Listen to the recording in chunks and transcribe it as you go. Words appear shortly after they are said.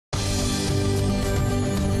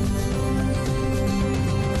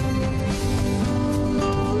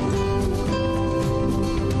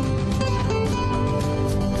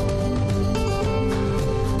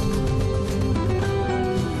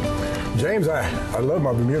James, I love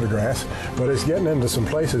my Bermuda grass, but it's getting into some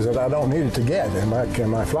places that I don't need it to get in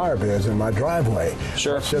my flower beds, in my driveway.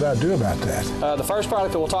 Sure. What should I do about that? The first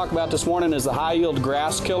product that we'll talk about this morning is the high yield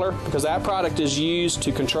grass killer, because that product is used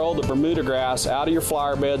to control the Bermuda grass out of your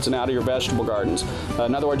flower beds and out of your vegetable gardens.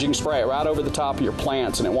 In other words, you can spray it right over the top of your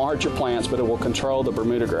plants, and it won't hurt your plants, but it will control the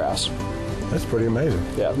Bermuda grass. That's pretty amazing.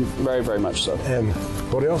 Yeah, very, very much so. And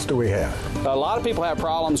what else do we have? A lot of people have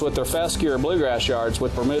problems with their fescue or bluegrass yards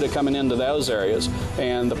with Bermuda coming into those areas,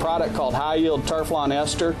 and the product called High Yield Turflawn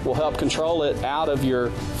Ester will help control it out of your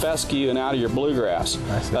fescue and out of your bluegrass.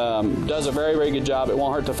 Does a very, very good job. It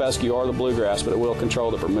won't hurt the fescue or the bluegrass, but it will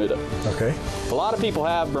control the Bermuda. Okay. A lot of people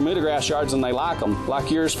have Bermuda grass yards and they like them,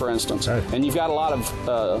 like yours, for instance. Right. And you've got a lot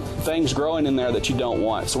of things growing in there that you don't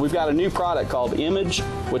want. So we've got a new product called Image,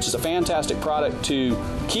 which is a fantastic product to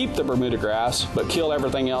keep the Bermuda grass, but kill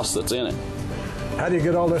everything else that's in it. How do you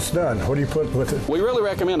get all this done? What do you put with it? We really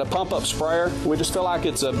recommend a pump-up sprayer. We just feel like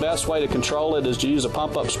it's the best way to control it is to use a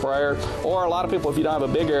pump-up sprayer. Or a lot of people, if you don't have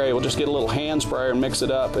a big area, will just get a little hand sprayer and mix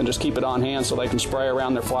it up and just keep it on hand so they can spray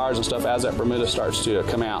around their flowers and stuff as that Bermuda starts to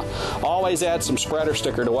come out. Always add some spreader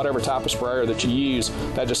sticker to whatever type of sprayer that you use.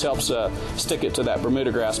 That just helps stick it to that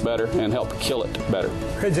Bermuda grass better and help kill it better.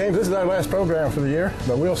 Hey James, this is our last program for the year,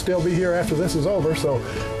 but we'll still be here after this is over, so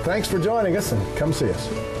thanks for joining us and come see us.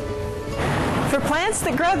 For plants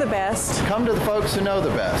that grow the best, come to the folks who know the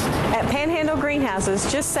best at Panhandle Greenhouses,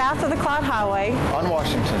 just south of the Clyde Highway on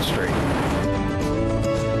Washington Street.